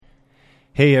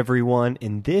Hey everyone,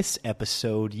 in this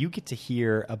episode you get to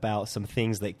hear about some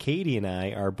things that Katie and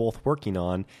I are both working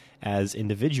on as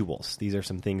individuals. These are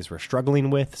some things we're struggling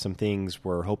with, some things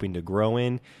we're hoping to grow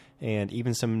in, and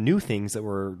even some new things that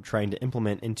we're trying to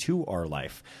implement into our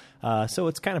life. So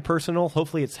it's kind of personal.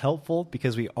 Hopefully it's helpful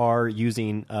because we are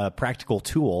using a practical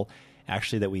tool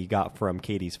actually that we got from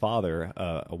Katie's father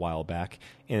a while back,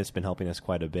 and it's been helping us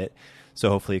quite a bit. So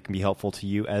hopefully it can be helpful to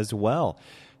you as well.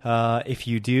 If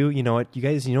you do, you know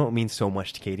what means so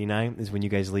much to Katie and I is when you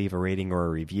guys leave a rating or a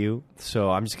review. So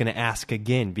I'm just going to ask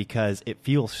again because it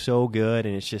feels so good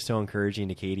and it's just so encouraging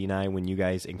to Katie and I when you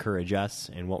guys encourage us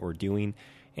and what we're doing.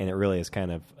 And it really is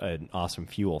kind of an awesome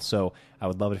fuel. So I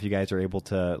would love it if you guys are able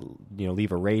to,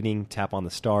 leave a rating, tap on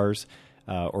the stars,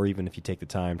 or even if you take the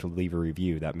time to leave a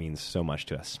review. That means so much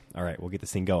to us. All right, we'll get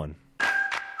this thing going.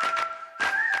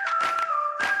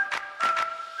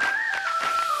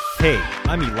 Hey,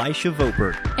 I'm Elisha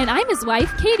Voberg. And I'm his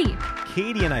wife, Katie.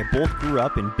 Katie and I both grew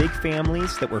up in big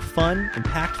families that were fun,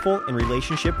 impactful, and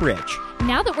relationship rich.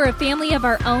 Now that we're a family of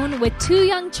our own with 2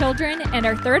 young children and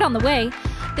our third on the way,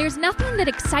 there's nothing that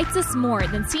excites us more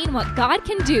than seeing what God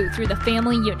can do through the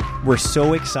family unit. We're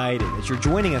so excited that you're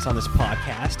joining us on this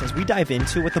podcast as we dive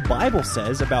into what the Bible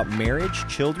says about marriage,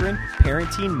 children,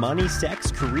 parenting, money,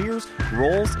 sex, careers,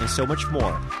 roles, and so much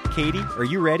more. Katie, are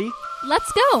you ready?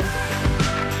 Let's go.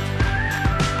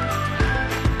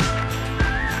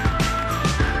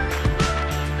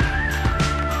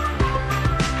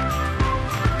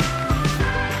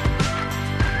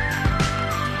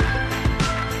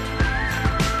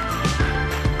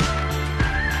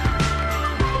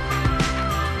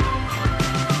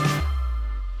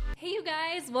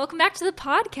 Welcome back to the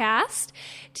podcast.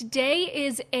 Today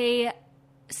is a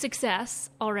success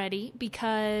already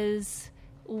because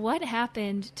what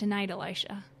happened tonight,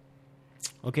 Elisha?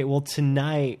 Okay, well,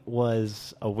 tonight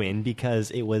was a win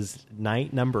because it was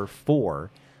night number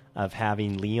 4 of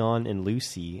having Leon and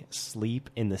Lucy sleep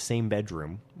in the same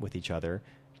bedroom with each other,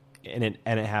 and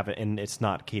it's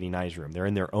not Katie and I's room. They're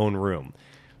in their own room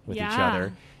with each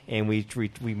other, and we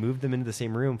moved them into the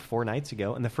same room 4 nights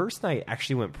ago. And the first night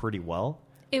actually went pretty well.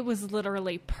 It was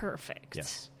literally perfect.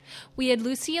 Yes. We had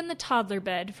Lucy in the toddler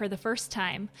bed for the first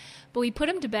time, but we put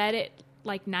him to bed at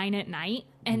like 9 at night.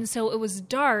 And so it was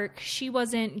dark. She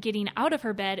wasn't getting out of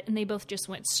her bed, and they both just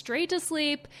went straight to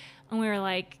sleep. And we were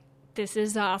like, this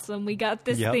is awesome. We got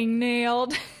this thing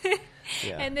nailed.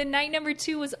 Yeah. And then night number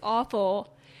 2 was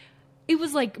awful. It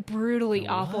was like brutally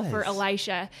awful for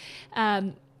Elisha.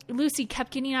 Lucy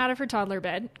kept getting out of her toddler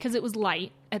bed because it was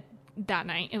light at that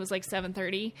night. It was like 7:30.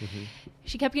 Mm-hmm.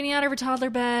 She kept getting out of her toddler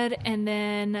bed, and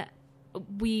then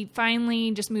we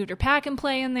finally just moved her pack and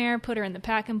play in there, put her in the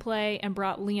pack and play, and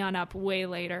brought Leon up way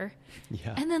later.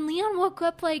 Yeah. And then Leon woke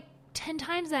up like 10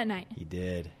 times that night. He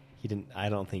did. I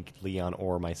don't think Leon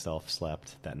or myself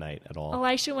slept that night at all.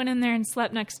 Elisha went in there and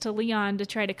slept next to Leon to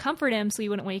try to comfort him so he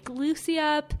wouldn't wake Lucy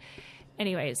up.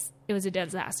 Anyways, it was a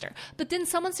disaster. But then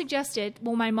someone suggested,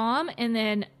 my mom and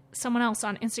then someone else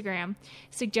on Instagram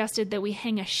suggested that we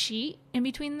hang a sheet in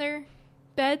between their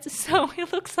beds. So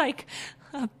it looks like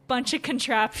a bunch of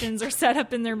contraptions are set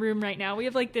up in their room right now. We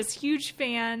have like this huge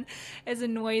fan as a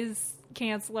noise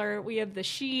canceller. We have the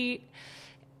sheet.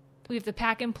 We have the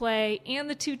pack and play and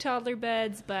the 2 toddler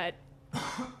beds, but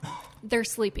they're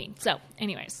sleeping. So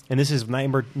anyways. And this is night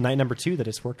number 2 that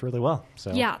it's worked really well.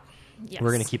 So yeah. Yes.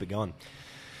 We're going to keep it going.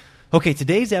 Okay,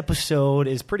 today's episode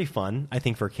is pretty fun, I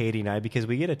think, for Katie and I, because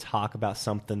we get to talk about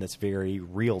something that's very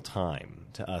real time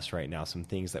to us right now, some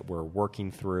things that we're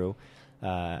working through.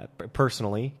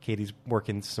 Personally, Katie's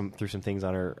working through some things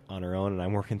on her own, and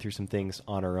I'm working through some things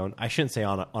on our own. I shouldn't say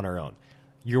on our own.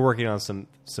 You're working on some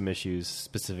issues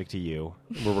specific to you.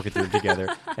 We're working through them together.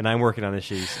 And I'm working on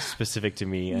issues specific to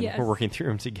me, and we're working through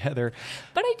them together.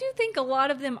 But I do think a lot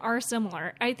of them are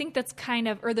similar. I think that's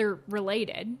or they're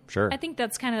related. Sure. I think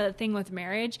that's kind of the thing with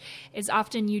marriage, is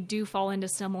often you do fall into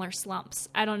similar slumps.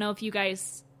 I don't know if you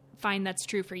guys find that's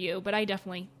true for you, but I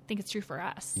definitely think it's true for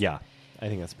us. Yeah, I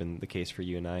think that's been the case for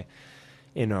you and I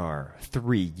in our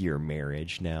 3-year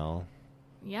marriage now.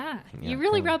 Yeah, you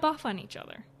really rub off on each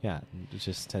other. Yeah, it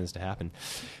just tends to happen.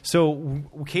 So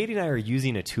Katie and I are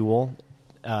using a tool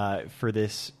for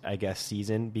this, I guess,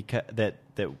 season because that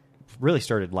really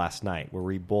started last night, where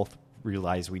we both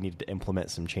realized we needed to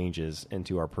implement some changes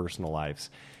into our personal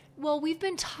lives. Well, we've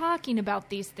been talking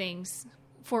about these things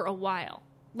for a while.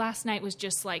 Last night was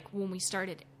just like when we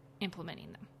started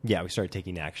implementing them. Yeah, we started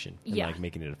taking action and Yeah. like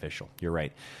making it official. You're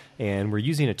right. And we're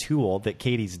using a tool that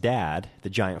Katie's dad, the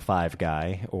Giant 5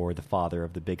 guy, or the father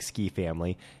of the big ski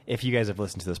family. If you guys have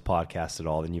listened to this podcast at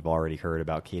all, then you've already heard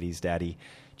about Katie's daddy,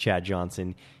 Chad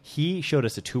Johnson. He showed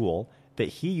us a tool that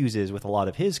he uses with a lot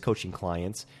of his coaching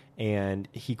clients, and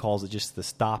he calls it just the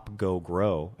Stop, Go,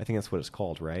 Grow. I think that's what it's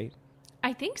called, right?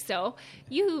 I think so.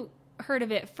 You heard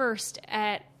of it first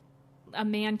at a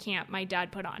man camp my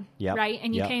dad put on, Yep. right?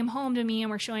 And you Yep. came home to me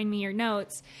and were showing me your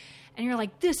notes, and you're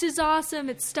like, this is awesome.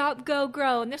 It's Stop, Go,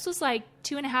 Grow. And this was like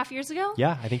 2.5 years ago.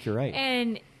 Yeah, I think you're right.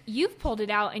 And you've pulled it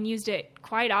out and used it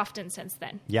quite often since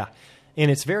then. Yeah. And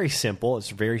it's very simple. It's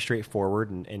very straightforward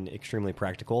and extremely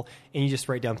practical. And you just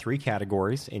write down 3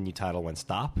 categories, and you title one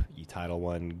Stop, you title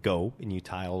one Go, and you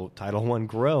title one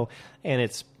Grow. And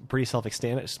it's pretty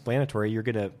self-explanatory. You're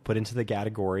going to put into the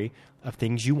category of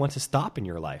things you want to stop in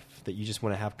your life, that you just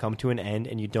want to have come to an end,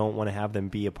 and you don't want to have them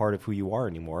be a part of who you are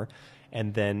anymore.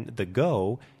 And then the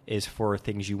Go is for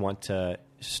things you want to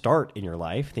start in your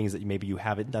life, things that maybe you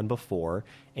haven't done before,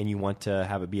 and you want to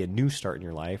have it be a new start in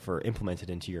your life or implemented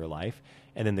into your life.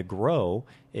 And then the Grow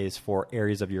is for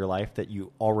areas of your life that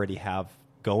you already have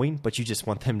going, but you just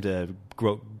want them to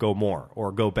go more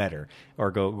or go better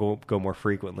or go more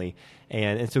frequently.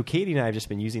 And so Katie and I have just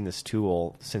been using this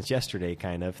tool since yesterday,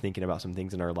 kind of thinking about some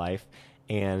things in our life.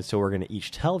 And so we're going to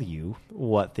each tell you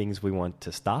what things we want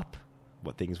to stop,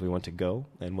 what things we want to go,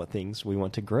 and what things we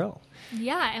want to grow.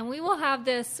 Yeah, and we will have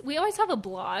this. We always have a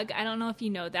blog. I don't know if you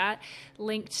know that,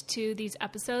 linked to these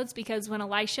episodes, because when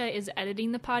Elisha is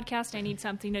editing the podcast, I need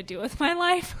something to do with my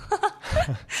life.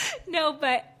 No,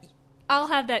 but I'll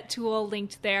have that tool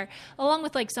linked there, along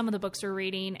with like some of the books we're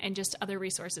reading and just other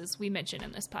resources we mention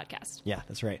in this podcast. Yeah,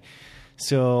 that's right.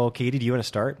 So, Katie, do you want to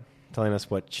start telling us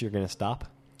what you're going to stop?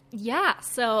 Yeah,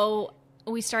 so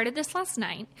we started this last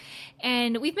night,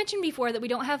 and we've mentioned before that we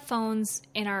don't have phones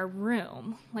in our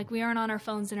room. Like, we aren't on our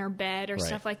phones in our bed or Right.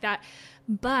 stuff like that.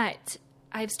 But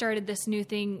I've started this new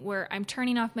thing where I'm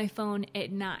turning off my phone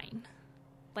at 9,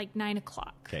 like 9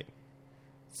 o'clock. Okay,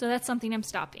 So that's something I'm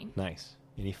stopping. nice.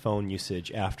 Any phone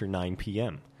usage after 9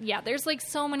 p.m.? Yeah, there's like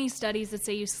so many studies that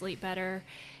say you sleep better.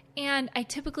 And I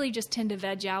typically just tend to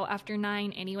veg out after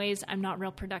 9 anyways. I'm not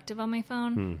real productive on my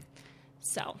phone.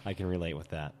 So, I can relate with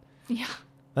that. yeah.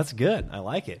 That's good. I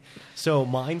like it. So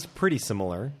mine's pretty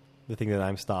similar, the thing that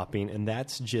I'm stopping, and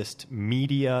that's just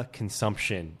media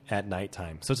consumption at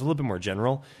nighttime. So it's a little bit more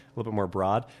general, a little bit more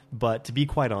broad. But to be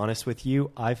quite honest with you,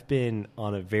 I've been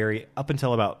on up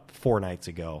until about 4 nights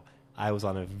ago, I was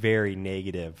on a very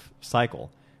negative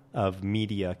cycle of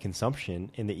media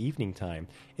consumption in the evening time.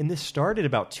 And this started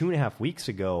about 2.5 weeks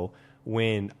ago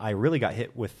when I really got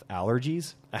hit with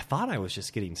allergies. I thought I was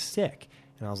just getting sick.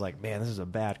 And I was like, man, this is a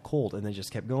bad cold. And then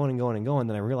just kept going and going and going.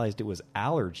 Then I realized it was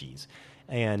allergies.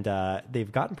 And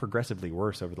they've gotten progressively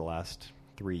worse over the last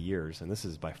 3 years. And this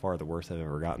is by far the worst I've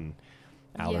ever gotten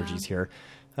allergies here.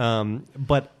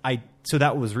 So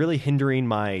that was really hindering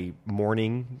my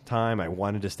morning time. I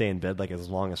wanted to stay in bed like as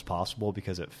long as possible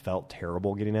because it felt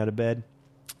terrible getting out of bed.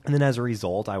 And then as a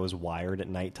result, I was wired at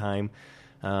nighttime.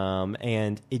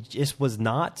 And it just was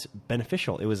not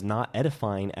beneficial. It was not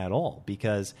edifying at all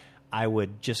because I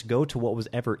would just go to what was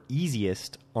ever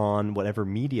easiest on whatever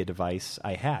media device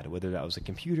I had, whether that was a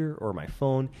computer or my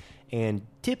phone. And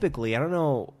typically, I don't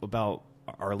know about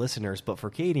our listeners, but for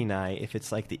Katie and I, if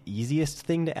it's like the easiest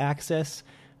thing to access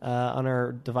on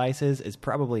our devices, it's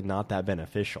probably not that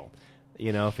beneficial.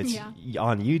 You know, if it's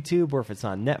on YouTube or if it's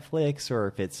on Netflix or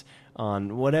if it's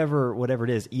on whatever it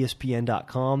is,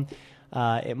 ESPN.com,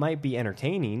 it might be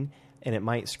entertaining and it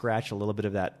might scratch a little bit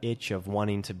of that itch of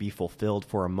wanting to be fulfilled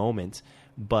for a moment,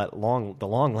 but the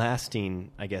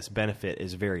long-lasting, I guess, benefit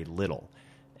is very little.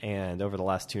 And over the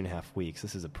last 2.5 weeks,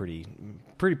 this is a pretty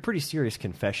serious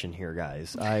confession here,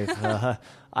 guys.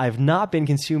 I've not been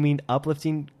consuming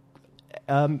uplifting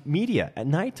media at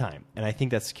nighttime, and I think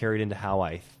that's carried into how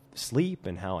I sleep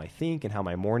and how I think and how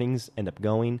my mornings end up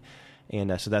going.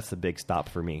 And so that's the big stop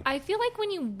for me. I feel like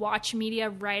when you watch media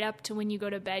right up to when you go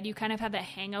to bed, you kind of have a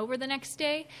hangover the next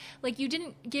day. Like you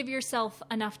didn't give yourself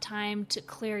enough time to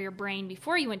clear your brain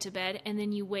before you went to bed, and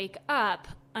then you wake up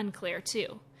unclear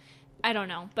too. I don't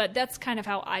know, but that's kind of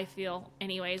how I feel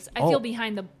anyways. I feel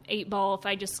behind the 8 ball if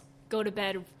I just go to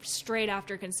bed straight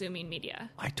after consuming media.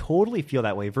 I totally feel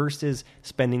that way versus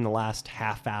spending the last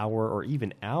half hour or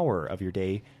even hour of your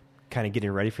day kind of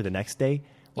getting ready for the next day.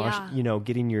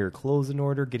 Getting your clothes in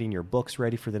order, getting your books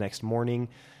ready for the next morning,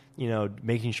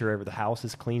 making sure the house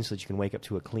is clean so that you can wake up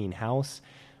to a clean house.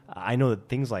 I know that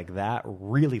things like that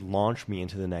really launch me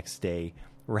into the next day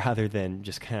rather than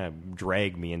just kind of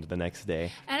drag me into the next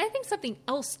day. And I think something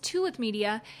else too with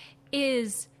media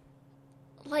is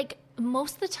like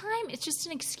most of the time it's just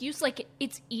an excuse. Like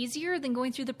it's easier than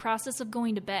going through the process of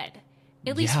going to bed.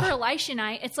 At least for Elisha and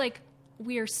I, it's like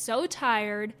we are so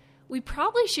tired. We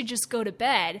probably should just go to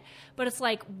bed, but it's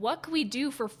like, what can we do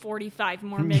for 45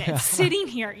 more minutes sitting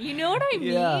here? You know what I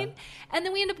mean? Yeah. And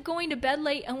then we end up going to bed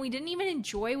late and we didn't even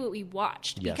enjoy what we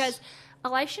watched because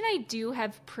Elisha and I do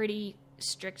have pretty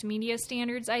strict media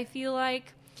standards, I feel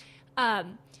like.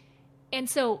 And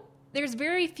so there's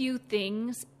very few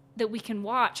things that we can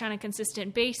watch on a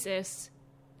consistent basis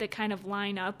that kind of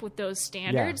line up with those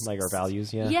standards. Yeah, like our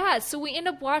values, Yeah, so we end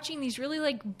up watching these really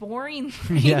like boring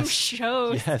lame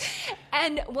shows. Yes.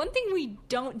 And one thing we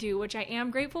don't do, which I am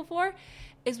grateful for,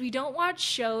 is we don't watch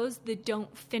shows that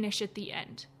don't finish at the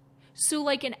end. So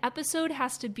like an episode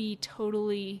has to be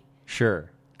totally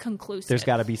conclusive. There's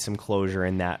got to be some closure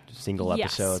in that single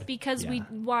episode. Yes, because we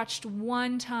watched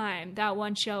one time that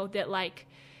one show that like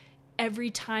every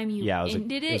time you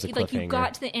ended it like you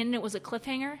got to the end and it was a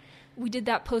cliffhanger. We did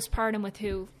that postpartum with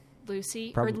who?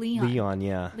 Lucy? Or Leon?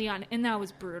 Leon. And that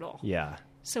was brutal. Yeah.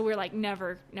 So we're like,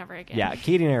 never again. Yeah,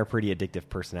 Katie and I are pretty addictive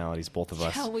personalities, both of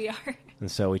us. Yeah, we are.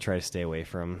 And so we try to stay away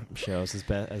from shows as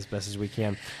best as we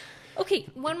can. Okay,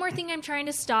 one more thing I'm trying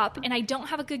to stop, and I don't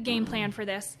have a good game plan for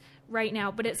this right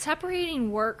now, but it's separating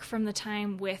work from the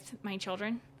time with my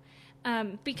children.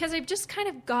 Because I've just kind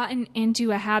of gotten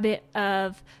into a habit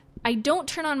of I don't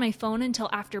turn on my phone until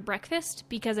after breakfast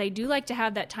because I do like to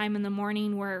have that time in the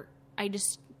morning where I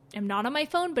just am not on my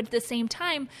phone, but at the same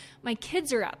time, my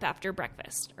kids are up after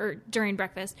breakfast or during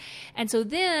breakfast. And so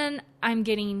then I'm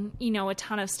getting, a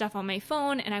ton of stuff on my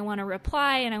phone and I want to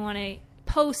reply and I want to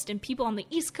post, and people on the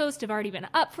East Coast have already been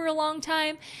up for a long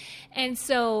time. And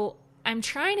so I'm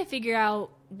trying to figure out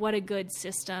what a good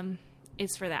system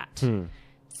is for that.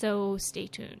 So stay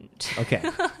tuned. Okay.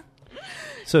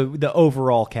 So the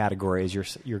overall category is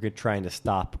you're trying to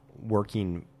stop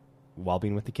working while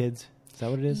being with the kids? Is that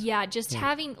what it is? Yeah, just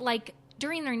having, like,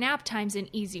 during their nap time's an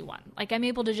easy one. Like, I'm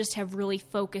able to just have really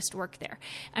focused work there.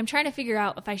 I'm trying to figure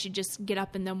out if I should just get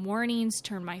up in the mornings,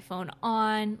 turn my phone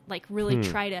on, like, really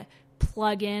try to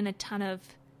plug in a ton of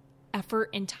effort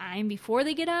and time before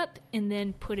they get up and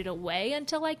then put it away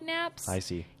until like naps. I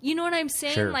see. You know what I'm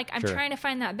saying? Sure, like I'm trying to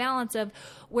find that balance of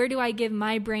where do I give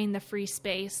my brain the free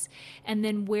space and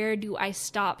then where do I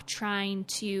stop trying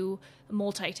to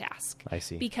multitask? I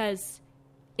see. Because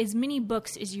as many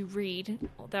books as you read,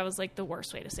 well, that was like the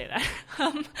worst way to say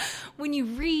that. When you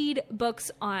read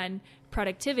books on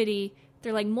productivity,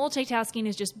 they're like multitasking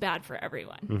is just bad for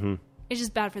everyone. Mm-hmm. It's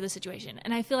just bad for the situation.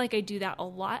 And I feel like I do that a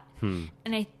lot. And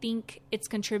I think it's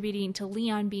contributing to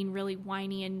Leon being really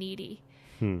whiny and needy.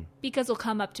 Because he'll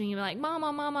come up to me and be like,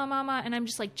 Mama, Mama, Mama. And I'm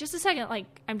just like, just a second. Like,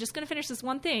 I'm just going to finish this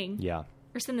one thing. Yeah.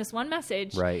 Or send this one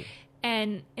message. Right.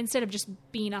 And instead of just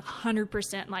being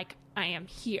 100% like, I am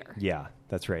here. Yeah,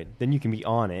 that's right. Then you can be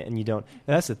on it and you don't.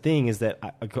 And that's the thing is that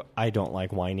I don't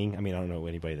like whining. I mean, I don't know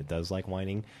anybody that does like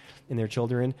whining in their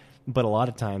children. But a lot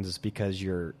of times it's because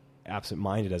you're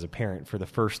absent-minded as a parent for the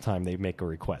first time they make a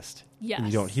request. Yes. And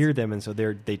you don't hear them, and so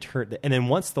they turn. And then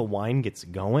once the whine gets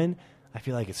going, I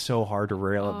feel like it's so hard to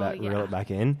reel it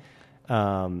back in.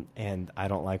 And I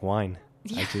don't like whine.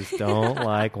 I just don't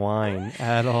like whine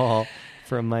at all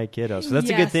from my kiddos. So that's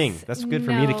a good thing. That's good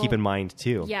for me to keep in mind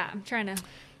too. Yeah, I'm trying to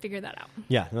figure that out.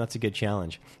 Yeah, that's a good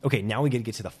challenge. Okay, now we get to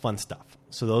get to the fun stuff.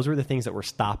 So those were the things that we're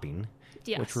stopping,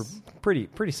 which were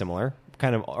pretty similar,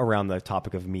 kind of around the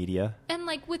topic of media. And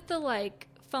like with the like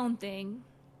phone thing,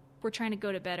 we're trying to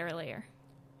go to bed earlier.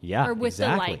 Yeah, or with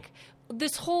exactly. the like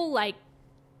this whole like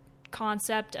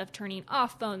concept of turning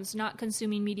off phones, not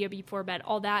consuming media before bed,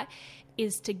 all that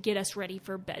is to get us ready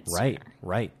for bed sooner.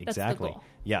 Right, That's exactly. the goal.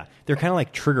 Yeah, they're kind of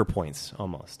like trigger points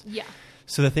almost. Yeah.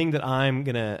 So the thing that I'm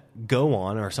going to go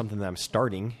on, or something that I'm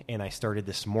starting, and I started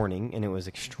this morning, and it was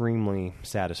extremely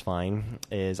satisfying,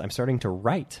 is I'm starting to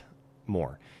write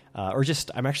more.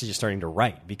 I'm actually just starting to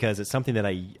write, because it's something that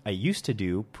I used to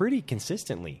do pretty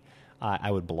consistently.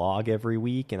 I would blog every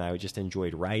week, and I just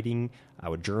enjoyed writing. I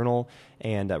would journal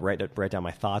and write down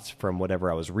my thoughts from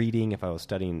whatever I was reading. If I was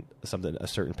studying a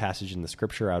certain passage in the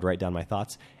scripture, I would write down my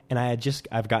thoughts. And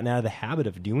I've gotten out of the habit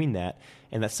of doing that,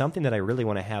 and that's something that I really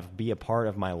want to have be a part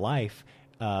of my life,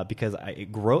 because it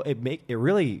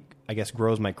really, I guess,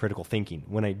 grows my critical thinking.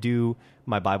 When I do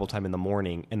my Bible time in the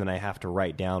morning, and then I have to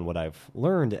write down what I've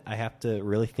learned, I have to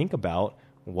really think about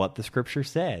what the scripture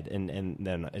said, and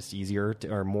then it's easier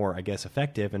or more, I guess,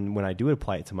 effective. And when I do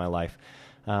apply it to my life,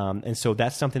 and so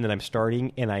that's something that I'm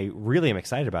starting, and I really am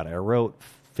excited about it. I wrote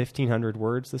 1,500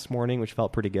 words this morning, which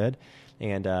felt pretty good.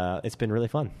 And it's been really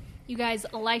fun. You guys,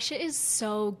 Elisha is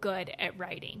so good at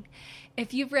writing.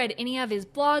 If you've read any of his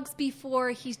blogs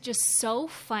before, he's just so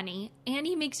funny, and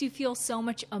he makes you feel so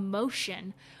much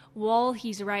emotion while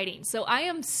he's writing. So I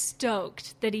am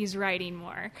stoked that he's writing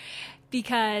more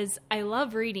because I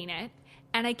love reading it,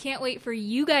 and I can't wait for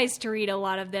you guys to read a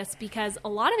lot of this because a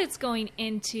lot of it's going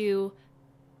into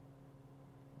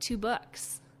 2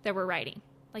 books that we're writing,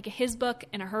 like a his book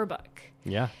and a her book.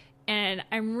 Yeah. And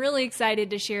I'm really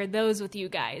excited to share those with you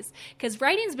guys because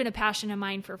writing's been a passion of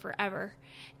mine for forever.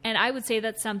 And I would say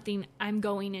that's something I'm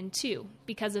going into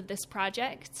because of this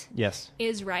project. Yes.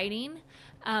 Is writing.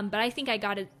 But I think I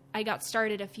got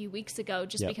started a few weeks ago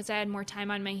just because I had more time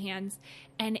on my hands.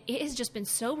 And it has just been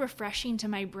so refreshing to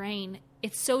my brain.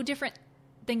 It's so different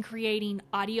than creating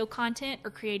audio content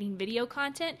or creating video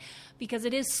content because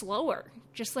it is slower,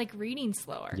 just like reading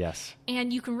slower. Yes.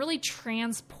 And you can really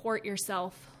transport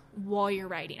yourself while you're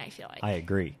writing, I feel like. I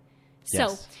agree.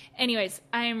 So, anyways,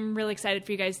 I'm really excited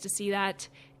for you guys to see that.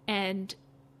 And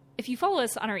if you follow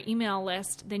us on our email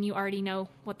list, then you already know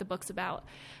what the book's about.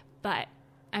 But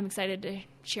I'm excited to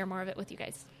share more of it with you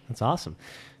guys. That's awesome.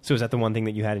 So is that the one thing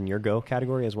that you had in your go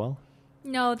category as well?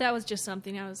 No, that was just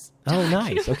something I was... Oh,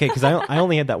 nice. Okay, because I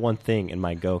only had that one thing in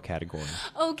my go category.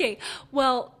 Okay.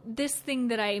 Well, this thing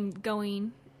that I'm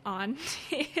going on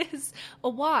is a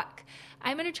walk.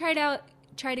 I'm going to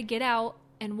try to get out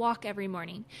and walk every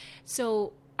morning.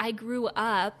 So I grew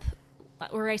up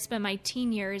where I spent my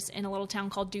teen years in a little town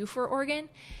called Dufur, Oregon.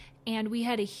 And we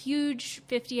had a huge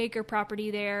 50-acre property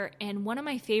there. And one of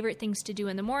my favorite things to do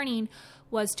in the morning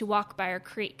was to walk by our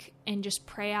creek and just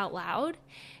pray out loud.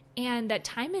 And that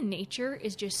time in nature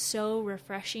is just so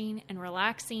refreshing and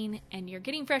relaxing. And you're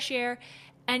getting fresh air.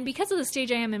 And because of the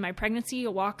stage I am in my pregnancy,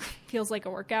 a walk feels like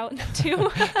a workout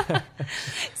too.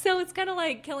 So it's kind of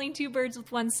like killing 2 birds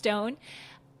with 1 stone.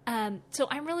 So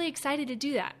I'm really excited to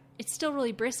do that. It's still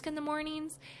really brisk in the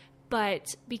mornings,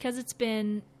 but because it's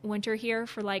been winter here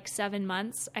for like 7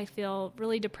 months, I feel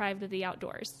really deprived of the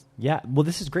outdoors. Yeah, well,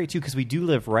 this is great too because we do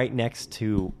live right next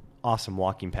to awesome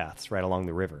walking paths right along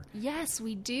the river. Yes,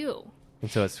 we do. And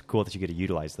so it's cool that you get to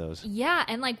utilize those. Yeah,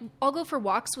 and like I'll go for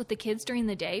walks with the kids during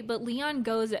the day, but Leon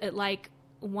goes at like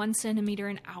 1 centimeter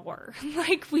an hour.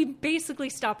 Like we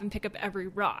basically stop and pick up every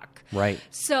rock. Right.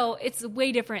 So it's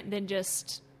way different than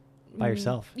just... By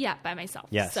yourself. Yeah, by myself.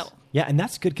 Yes. So. Yeah, and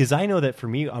that's good because I know that for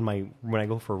me when I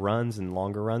go for runs and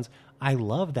longer runs, I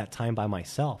love that time by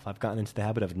myself. I've gotten into the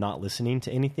habit of not listening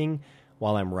to anything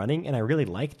while I'm running, and I really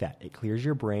like that. It clears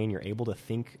your brain. You're able to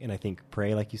think and I think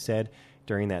pray, like you said,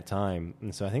 during that time.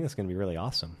 And so I think that's going to be really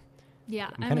awesome. Yeah,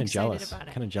 I'm kind of excited jealous. about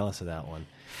it. Kind of jealous of that one.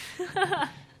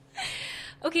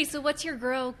 Okay, so what's your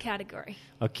grow category?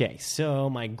 Okay, so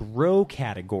my grow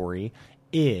category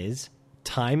is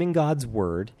time in God's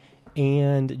Word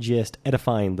and just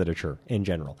edifying literature in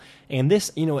general. And this,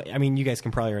 I mean, you guys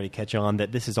can probably already catch on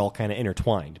that this is all kind of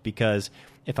intertwined because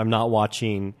if I'm not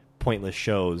watching pointless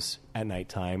shows at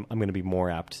nighttime, I'm going to be more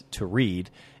apt to read.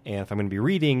 And if I'm going to be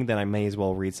reading, then I may as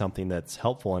well read something that's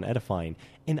helpful and edifying.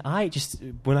 And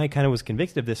when I kind of was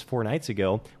convicted of this 4 nights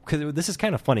ago, because this is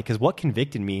kind of funny, because what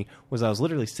convicted me was I was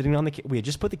literally sitting we had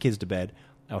just put the kids to bed.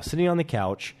 I was sitting on the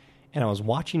couch and I was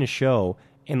watching a show,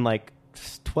 and like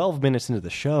 12 minutes into the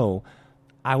show,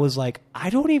 I was like, I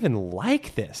don't even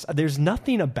like this. There's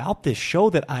nothing about this show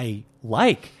that I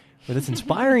like or that's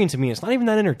inspiring to me. It's not even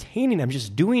that entertaining. I'm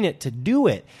just doing it to do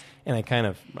it. And I kind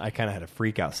of had a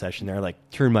freak out session there. I like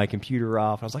turned my computer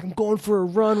off. I was like, I'm going for a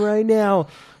run right now.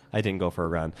 I didn't go for a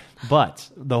run. But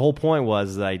the whole point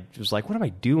was that I was like, what am I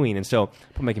doing? And so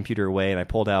I put my computer away and I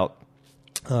pulled out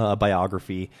a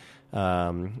biography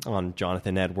on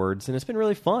Jonathan Edwards, and it's been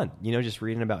really fun, just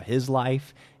reading about his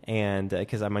life, and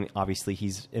because obviously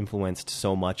he's influenced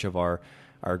so much of our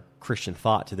Christian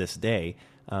thought to this day.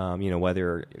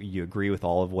 Whether you agree with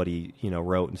all of what he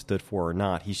wrote and stood for or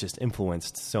not, he's just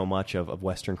influenced so much of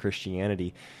Western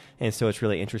Christianity, and so it's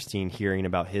really interesting hearing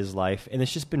about his life, and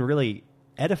it's just been really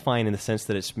edifying in the sense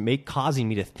that it's causing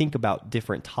me to think about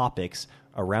different topics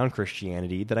around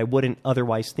Christianity that I wouldn't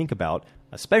otherwise think about,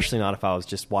 especially not if I was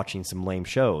just watching some lame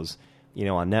shows,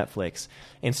 on Netflix.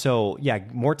 And so, yeah,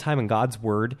 more time in God's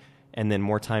Word and then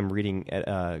more time reading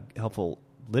helpful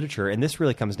literature. And this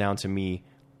really comes down to me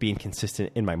being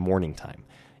consistent in my morning time.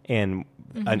 And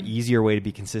an easier way to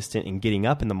be consistent in getting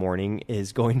up in the morning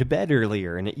is going to bed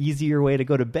earlier. And an easier way to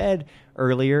go to bed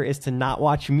earlier is to not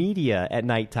watch media at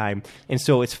nighttime. And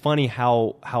so it's funny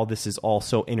how this is all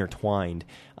so intertwined.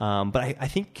 But I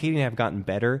think Katie and I have gotten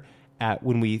better at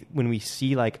when we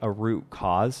see like a root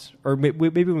cause, or maybe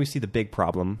when we see the big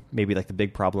problem, maybe like the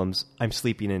big problems, I'm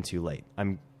sleeping in too late,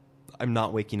 I'm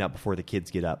not waking up before the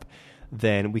kids get up,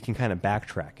 then we can kind of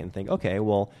backtrack and think, okay,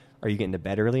 well, are you getting to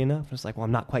bed early enough? And it's like, well,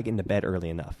 I'm not quite getting to bed early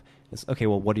enough. It's okay,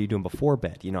 well, what are you doing before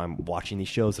bed? I'm watching these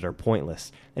shows that are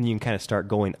pointless. And you can kind of start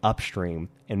going upstream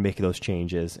and make those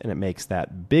changes, and it makes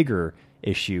that bigger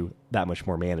issue that much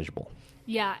more manageable.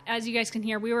 Yeah, as you guys can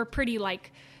hear, we were pretty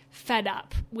like fed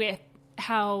up with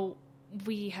how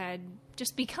we had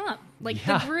just become, like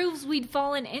the grooves we'd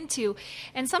fallen into.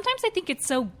 And sometimes I think it's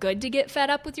so good to get fed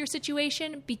up with your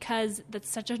situation, because that's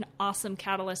such an awesome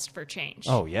catalyst for change.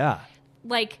 Oh, yeah.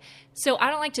 Like, so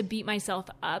I don't like to beat myself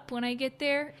up when I get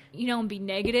there, and be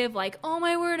negative, like, oh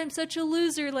my word, I'm such a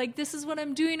loser. Like, this is what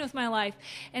I'm doing with my life.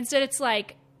 Instead, it's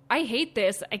like, I hate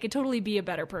this. I could totally be a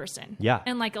better person. Yeah.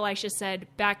 And like Elisha said,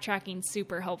 backtracking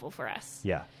super helpful for us.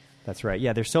 Yeah, that's right.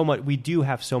 Yeah, there's so much, we do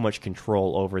have so much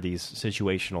control over these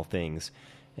situational things.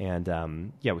 And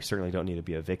we certainly don't need to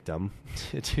be a victim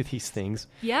to these things.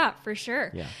 Yeah, for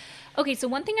sure. Yeah. Okay, so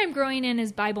one thing I'm growing in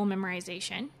is Bible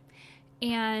memorization.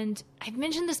 And I've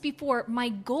mentioned this before. My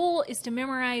goal is to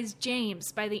memorize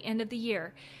James by the end of the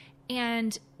year.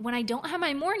 And when I don't have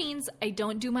my mornings, I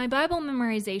don't do my Bible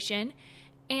memorization.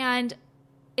 And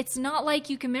it's not like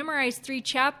you can memorize 3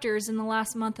 chapters in the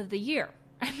last month of the year.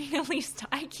 I mean, at least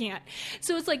I can't.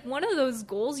 So it's like one of those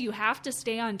goals you have to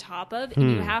stay on top of and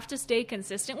you have to stay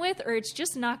consistent with, or it's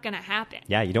just not going to happen.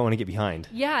 Yeah, you don't want to get behind.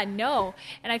 Yeah, no.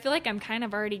 And I feel like I'm kind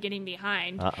of already getting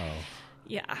behind. Uh-oh.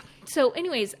 Yeah. So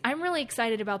anyways, I'm really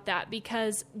excited about that,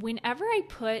 because whenever I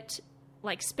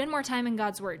spend more time in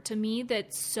God's Word, to me,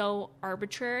 that's so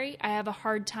arbitrary. I have a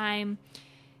hard time,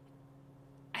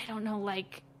 I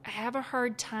have a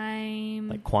hard time...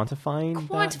 Like quantifying?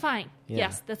 Quantifying. Yeah.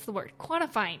 Yes, that's the word.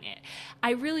 Quantifying it.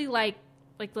 I really like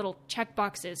little check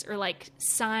boxes, or like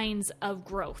signs of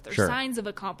growth, or signs of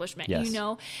accomplishment,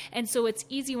 And so it's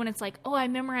easy when it's like, oh, I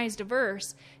memorized a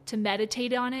verse, to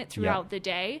meditate on it throughout the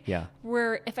day. Yeah.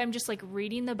 Where if I'm just like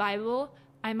reading the Bible,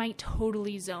 I might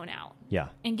totally zone out. Yeah.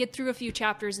 And get through a few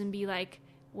chapters and be like,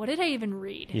 what did I even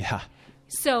read? Yeah.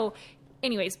 So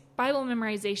anyways, Bible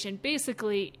memorization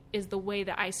basically is the way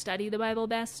that I study the Bible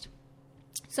best.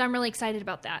 So I'm really excited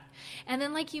about that. And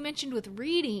then like you mentioned with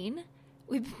reading,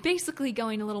 we've basically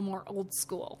going a little more old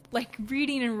school, like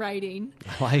reading and writing.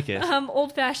 I like it.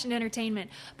 Old-fashioned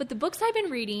entertainment. But the books I've been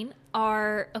reading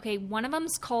are, one of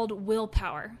them's called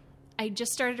Willpower. I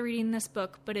just started reading this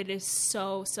book, but it is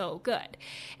so, so good.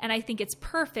 And I think it's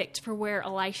perfect for where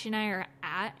Elisha and I are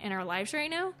at in our lives right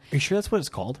now. Are you sure that's what it's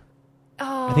called?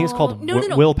 Oh, I think it's called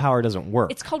Willpower Doesn't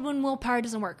Work. It's called When Willpower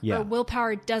Doesn't Work, or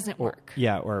Willpower Doesn't Work.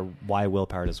 Yeah, or Why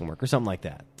Willpower Doesn't Work, or something like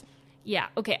that. Yeah,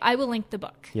 okay. I will link the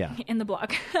book in the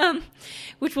blog,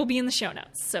 which will be in the show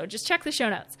notes. So just check the show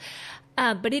notes.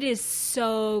 But it is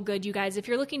so good, you guys. If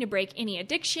you're looking to break any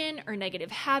addiction or negative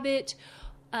habit,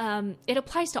 it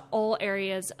applies to all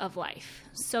areas of life.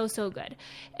 So, so good.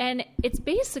 And it's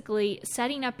basically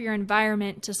setting up your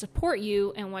environment to support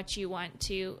you and what you want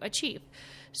to achieve.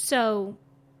 So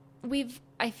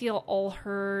I feel all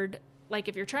heard, like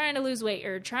if you're trying to lose weight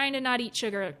or trying to not eat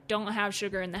sugar, don't have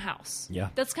sugar in the house.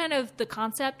 Yeah. That's kind of the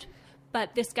concept,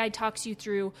 but this guy talks you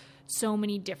through so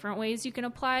many different ways you can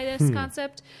apply this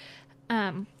concept.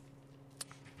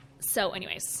 So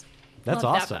anyways. That's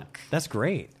awesome. That's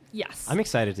great. Yes. I'm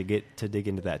excited to dig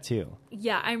into that too.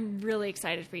 Yeah, I'm really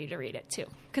excited for you to read it too,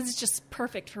 because it's just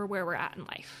perfect for where we're at in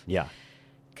life. Yeah.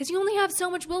 Because you only have so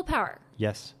much willpower.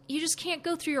 Yes. You just can't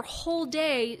go through your whole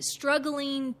day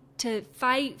struggling to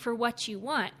fight for what you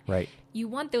want. Right. You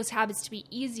want those habits to be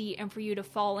easy and for you to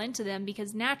fall into them,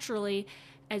 because naturally,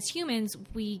 as humans,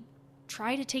 we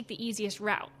try to take the easiest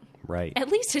route. Right. At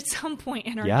least at some point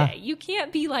in our day. You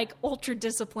can't be like ultra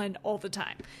disciplined all the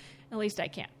time. At least I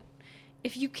can't.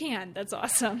 If you can, that's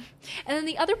awesome. And then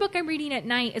the other book I'm reading at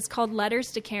night is called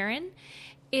Letters to Karen.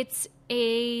 It's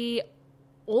a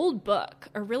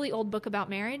really old book about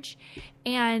marriage.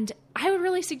 And I would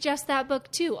really suggest that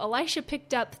book too. Elisha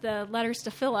picked up the Letters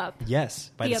to Philip.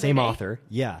 Yes, by the same author.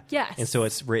 Yeah. Yes. And so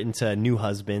it's written to new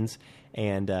husbands.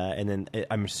 And then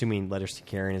I'm assuming Letters to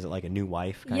Karen, is it like a new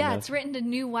wife? Yeah, it's written to a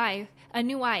new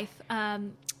wife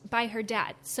by her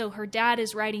dad. So her dad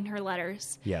is writing her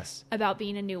letters about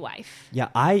being a new wife. Yeah,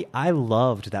 I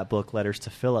loved that book, Letters to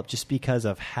Philip, just because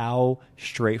of how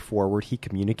straightforward he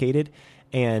communicated.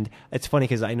 And it's funny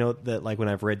because I know that like when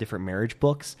I've read different marriage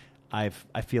books, I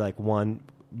feel like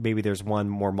maybe there's one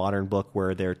more modern book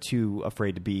where they're too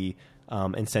afraid to be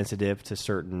insensitive to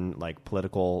certain like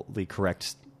politically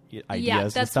correct ideas. Yeah,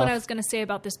 and that's stuff. what I was going to say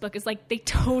about this book is like they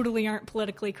totally aren't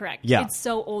politically correct. Yeah. It's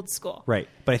so old school. Right.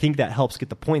 But I think that helps get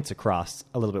the points across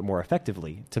a little bit more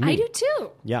effectively to me. I do too.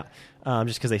 Yeah.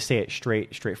 Just because they say it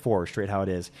straightforward, straight how it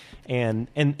is. And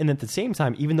at the same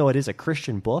time, even though it is a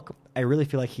Christian book, I really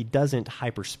feel like he doesn't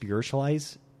hyper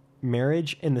spiritualize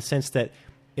marriage in the sense that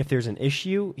if there's an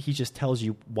issue, he just tells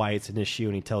you why it's an issue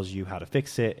and he tells you how to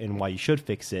fix it and why you should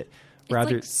fix it.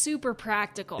 It's like super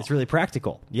practical. It's really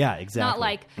practical. Yeah,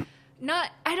 exactly.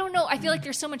 I don't know. I feel like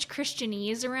there's so much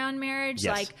Christianese around marriage.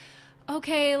 Yes. Like,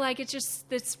 okay, like it's just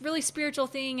this really spiritual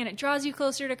thing and it draws you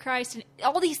closer to Christ. And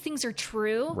all these things are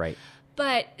true. Right.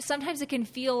 But sometimes it can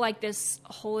feel like this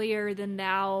holier than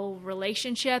thou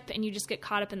relationship and you just get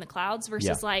caught up in the clouds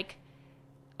versus like,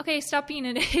 okay, stop being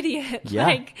an idiot. Yeah.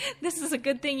 Like, this is a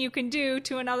good thing you can do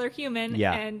to another human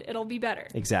and it'll be better.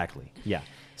 Exactly. Yeah.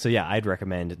 So, yeah, I'd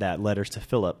recommend that Letters to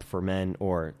Philip for men,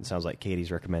 or it sounds like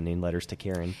Katie's recommending Letters to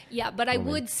Karen. Yeah, but I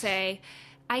would say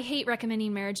I hate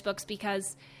recommending marriage books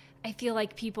because I feel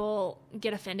like people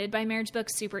get offended by marriage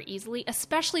books super easily,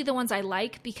 especially the ones I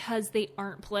like because they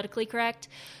aren't politically correct.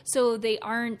 So they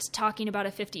aren't talking about a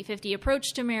 50-50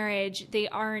 approach to marriage. They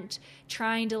aren't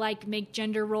trying to like make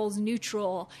gender roles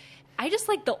neutral. I just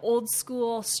like the old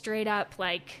school, straight up,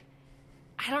 like,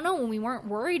 I don't know, when we weren't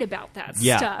worried about that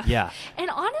stuff. Yeah. And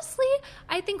honestly,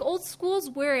 I think old school's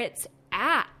where it's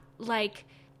at. Like,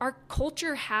 our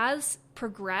culture has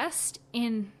progressed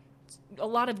in a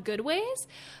lot of good ways,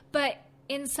 but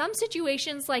in some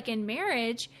situations, like in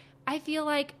marriage, I feel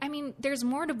like, I mean, there's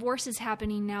more divorces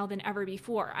happening now than ever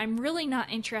before. I'm really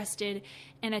not interested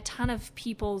in a ton of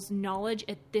people's knowledge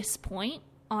at this point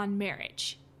on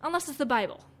marriage, unless it's the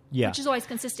Bible, which is always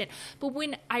consistent. But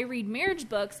when I read marriage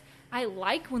books, I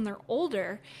like when they're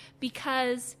older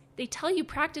because they tell you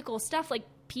practical stuff, like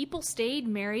people stayed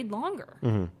married longer.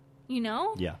 Mm-hmm. You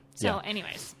know? Yeah. So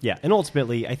anyways. Yeah. And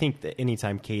ultimately, I think that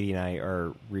anytime Katie and I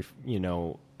are,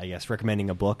 I guess, recommending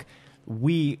a book,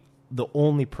 the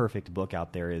only perfect book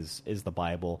out there is the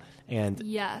Bible. And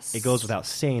yes, it goes without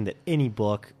saying that any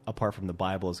book apart from the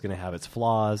Bible is going to have its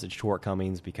flaws, its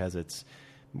shortcomings, because it's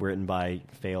written by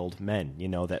failed men,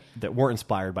 that weren't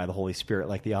inspired by the Holy Spirit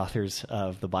like the authors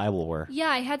of the Bible were. Yeah.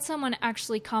 I had someone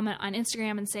actually comment on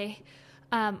Instagram and say,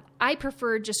 I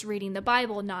prefer just reading the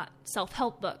Bible, not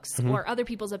self-help books or other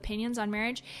people's opinions on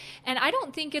marriage. And I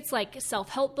don't think it's like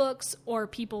self-help books or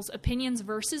people's opinions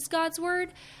versus God's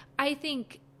word. I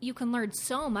think you can learn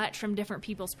so much from different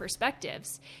people's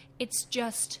perspectives. It's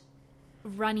just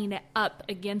running it up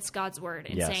against God's word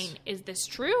and saying, is this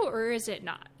true or is it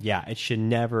not? Yeah, it should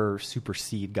never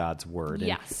supersede God's word.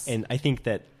 And I think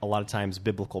that a lot of times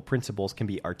biblical principles can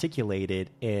be articulated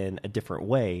in a different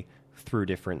way through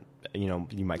different, you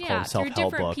might call them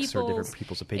self-help books or different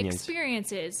people's opinions.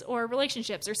 Experiences or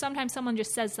relationships, or sometimes someone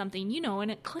just says something, and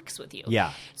it clicks with you.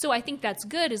 Yeah. So I think that's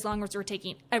good as long as we're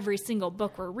taking every single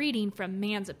book we're reading from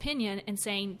man's opinion and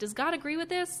saying, does God agree with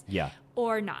this? Yeah.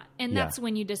 Or not? And that's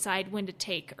when you decide when to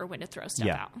take or when to throw stuff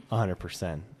out.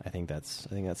 100%. I think that's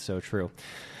so true.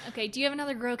 Okay. Do you have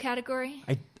another grow category?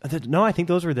 No, I think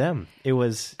those were them. It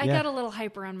was. I got a little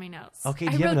hyper on my notes. Okay.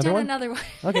 I Do you have wrote down one? another one.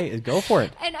 Okay, go for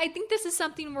it. And I think this is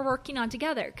something we're working on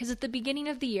together because at the beginning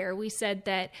of the year we said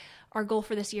that our goal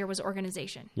for this year was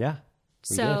organization. Yeah.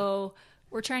 So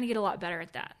we're trying to get a lot better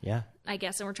at that. Yeah. I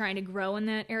guess, and we're trying to grow in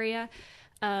that area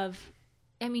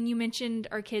you mentioned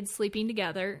our kids sleeping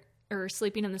together or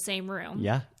sleeping in the same room.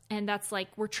 Yeah. And that's like,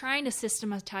 we're trying to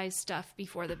systematize stuff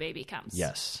before the baby comes.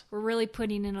 Yes. We're really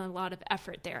putting in a lot of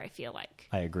effort there, I feel like.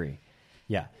 I agree.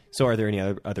 Yeah. So are there any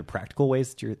other practical ways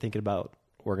that you're thinking about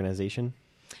organization?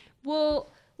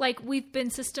 Well, like we've been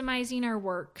systemizing our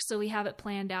work so we have it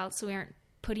planned out so we aren't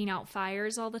putting out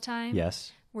fires all the time.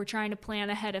 Yes. We're trying to plan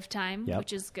ahead of time, Yep.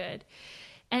 which is good.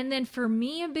 And then for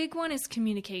me, a big one is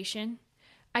communication.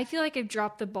 I feel like I've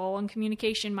dropped the ball on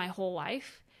communication my whole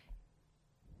life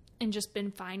and just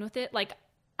been fine with it. Like,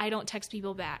 I don't text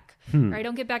people back or I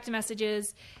don't get back to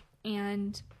messages.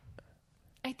 And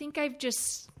I think I've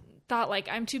just thought, like,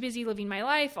 I'm too busy living my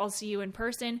life. I'll see you in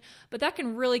person. But that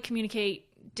can really communicate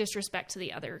disrespect to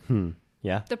the other.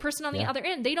 Yeah. The person on the other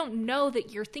end, they don't know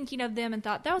that you're thinking of them and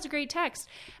thought, that was a great text.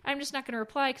 I'm just not going to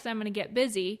reply because I'm going to get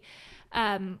busy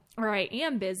or I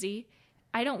am busy.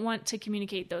 I don't want to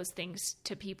communicate those things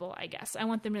to people, I guess. I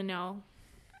want them to know,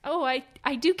 oh,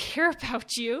 I do care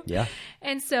about you. Yeah.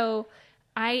 And so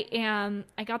I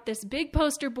got this big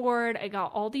poster board. I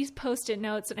got all these Post-it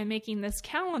notes and I'm making this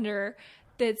calendar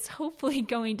that's hopefully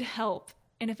going to help.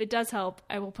 And if it does help,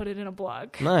 I will put it in a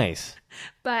blog. Nice.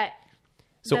 But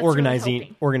So That's really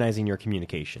helping. organizing your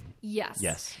communication. Yes.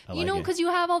 Yes. I You like know, it. because you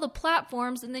have all the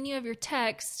platforms, and then you have your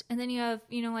text, and then you have,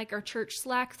 like our church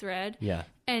Slack thread. Yeah.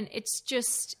 And it's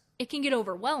just, it can get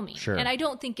overwhelming. Sure. And I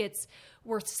don't think it's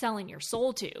worth selling your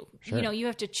soul to. Sure. You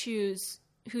have to choose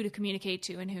who to communicate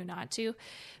to and who not to.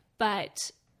 But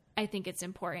I think it's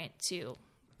important to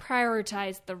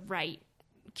prioritize the right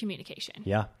communication.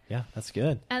 Yeah. Yeah. That's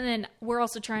good. And then we're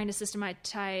also trying to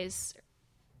systematize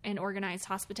and organize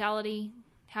hospitality,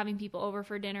 having people over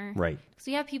for dinner. Right.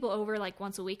 So we have people over like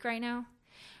once a week right now,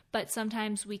 but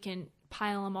sometimes we can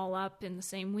pile them all up in the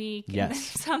same week. Yes. And then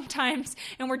sometimes,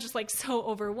 and we're just like so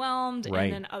overwhelmed. Right.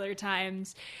 And then other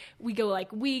times we go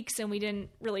like weeks and we didn't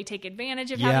really take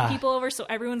advantage of Yeah. having people over. So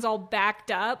everyone's all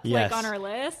backed up Yes. like on our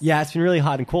list. Yeah, it's been really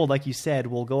hot and cold. Like you said,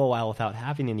 we'll go a while without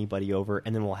having anybody over,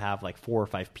 and then we'll have like 4 or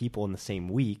 5 people in the same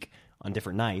week on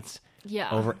different nights.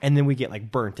 Yeah. Over, and then we get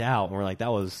like burnt out, and we're like,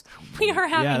 that was We are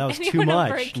having that was too anyone over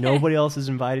much. again. Nobody else is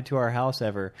invited to our house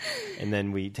ever, and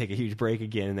then we take a huge break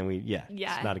again, and then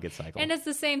it's not a good cycle. And it's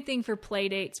the same thing for play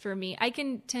dates for me. I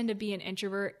can tend to be an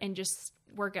introvert and just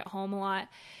work at home a lot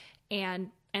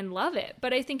and love it.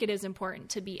 But I think it is important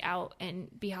to be out and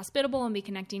be hospitable and be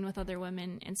connecting with other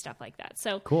women and stuff like that.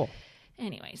 So Cool.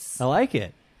 anyways, I like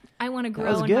it. I want to That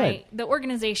was grow good. in the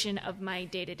organization of my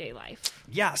day-to-day life.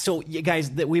 Yeah, so you guys,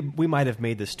 that we might have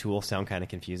made this tool sound kind of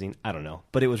confusing. I don't know,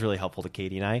 but it was really helpful to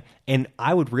Katie and I, and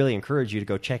I would really encourage you to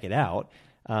go check it out.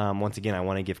 Once again, I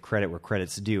want to give credit where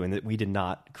credit's due, and that we did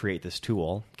not create this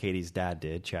tool. Katie's dad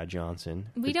did, Chad Johnson.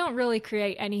 We don't really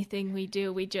create anything we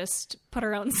do. We just put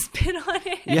our own spin on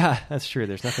it. Yeah, that's true.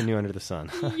 There's nothing new under the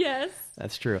sun. Yes.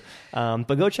 That's true. But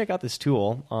go check out this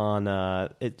tool on.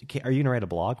 Are you going to write a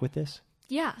blog with this?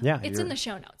 Yeah. Yeah, It's you're in the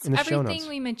show notes. in the show Everything notes.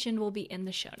 we mentioned will be in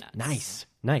the show notes.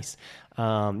 Nice.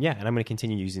 Yeah, and I'm going to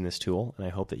continue using this tool, and I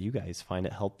hope that you guys find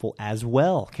it helpful as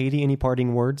well. Katie, any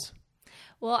parting words?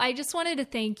 Well, I just wanted to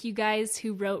thank you guys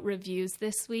who wrote reviews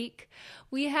this week.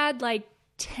 We had like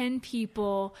 10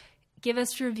 people give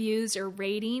us reviews or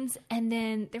ratings, and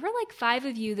then there were like 5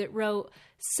 of you that wrote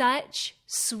such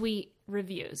sweet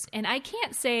reviews. And I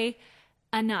can't say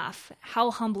enough how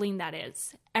humbling that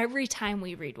is every time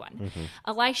we read one.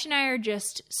 Elisha and I are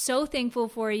just so thankful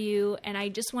for you, and I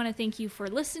just want to thank you for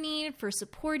listening, for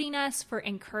supporting us, for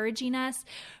encouraging us,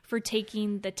 for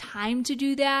taking the time to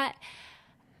do that.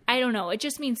 I don't know. It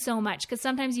just means so much, because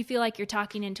sometimes you feel like you're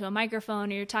talking into a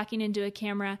microphone or you're talking into a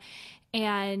camera,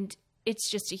 and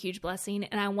it's just a huge blessing.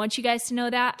 And I want you guys to know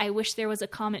that. I wish there was a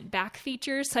comment back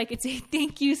feature so I could say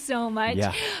thank you so much,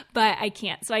 Yeah. but I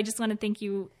can't. So I just want to thank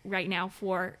you right now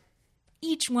for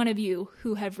each one of you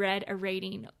who have read a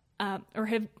rating or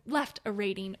have left a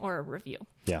rating or a review.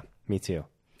 Yeah, me too.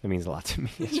 It means a lot to me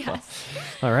as well. Yes.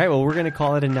 All right, well, we're going to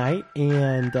call it a night,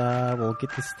 and we'll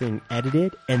get this thing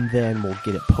edited, and then we'll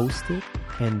get it posted,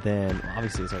 and then, well,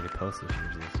 obviously it's already posted.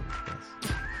 Yes.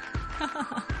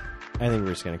 I think we're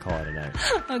just going to call it a night.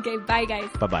 Okay, bye guys.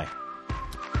 Bye-bye.